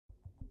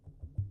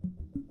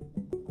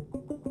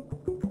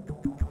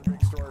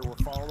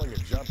following a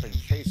jump in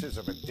cases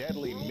of a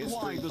deadly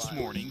mystery this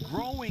morning,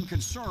 growing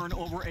concern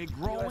over a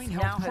growing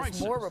health health now crisis.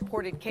 has more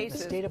reported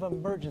cases. A state of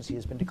emergency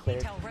has been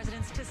declared. Tell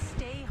residents to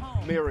stay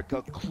home.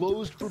 America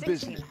closed for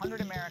business.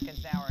 1,600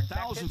 Americans now are infected.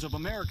 Thousands of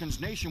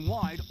Americans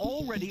nationwide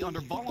already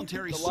under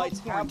voluntary The lights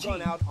have self-quarantine.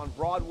 gone out on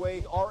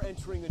Broadway, are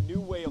entering a new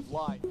way of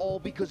life, all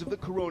because of the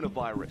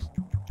coronavirus.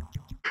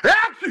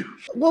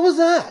 What was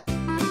that?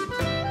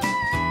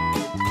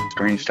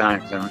 Strange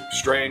times, huh?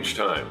 Strange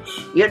times.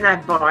 You're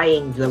not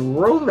buying the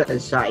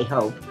rumors, I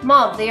hope.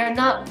 Mom, they are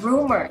not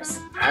rumors.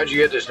 How'd you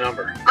get this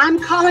number? I'm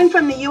calling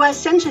from the U.S.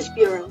 Census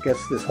Bureau. I guess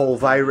this whole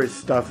virus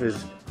stuff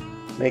is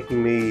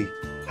making me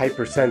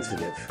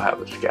hypersensitive. That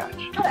was sketch.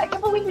 I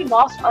can't believe we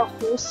lost our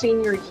whole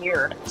senior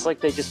year. It's like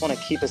they just want to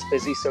keep us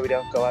busy so we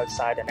don't go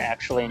outside and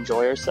actually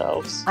enjoy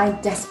ourselves.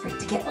 I'm desperate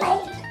to get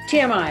laid.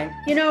 TMI,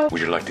 you know.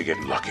 Would you like to get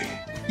lucky?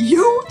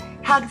 You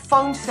had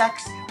phone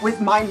sex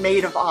with my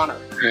maid of honor.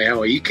 Hey,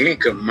 well, you can't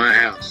come to my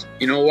house.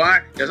 You know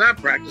why? Because I'm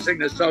practicing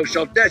the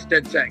social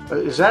distancing.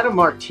 Is that a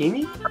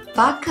martini?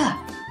 Vodka.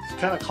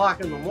 It's 10 o'clock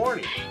in the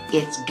morning.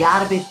 It's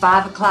gotta be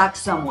 5 o'clock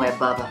somewhere,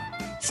 Bubba.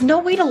 It's no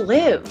way to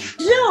live.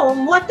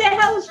 Zoom? What the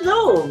hell's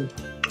Zoom?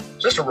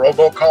 Is this a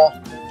robocall?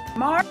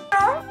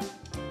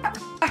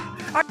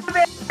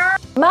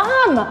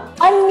 Mom,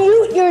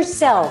 unmute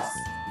yourself.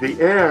 The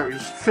air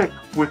is thick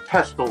with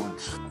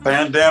pestilence.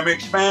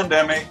 Pandemic.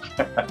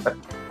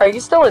 Are you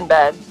still in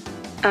bed?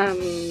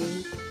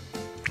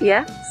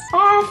 Yes.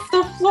 Off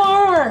the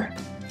floor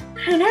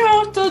and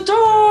out the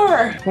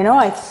door. You know,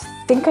 I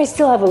think I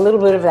still have a little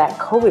bit of that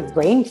COVID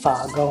brain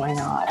fog going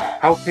on.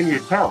 How can you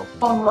tell?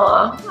 Oh,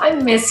 Ma, I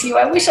miss you.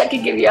 I wish I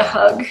could give you a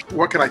hug.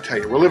 What can I tell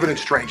you? We're living in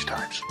strange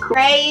times.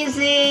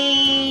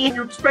 Crazy.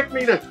 You expect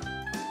me to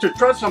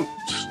trust some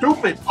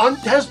stupid,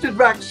 untested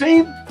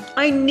vaccine?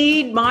 I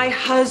need my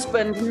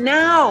husband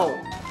now.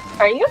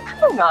 Are you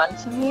coming on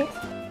to me?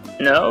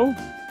 No?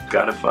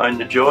 Gotta find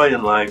the joy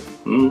in life.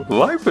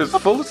 Life is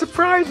full of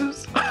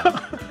surprises.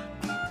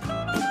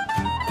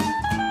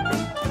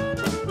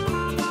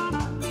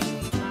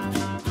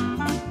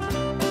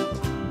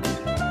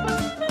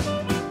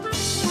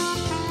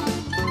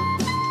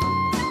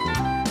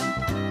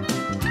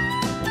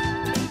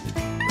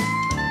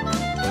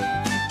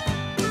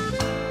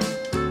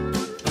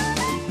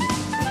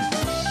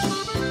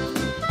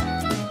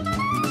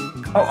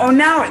 Oh,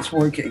 now it's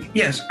working.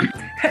 Yes.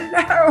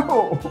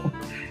 Hello.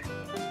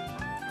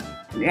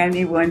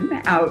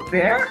 Anyone out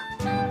there?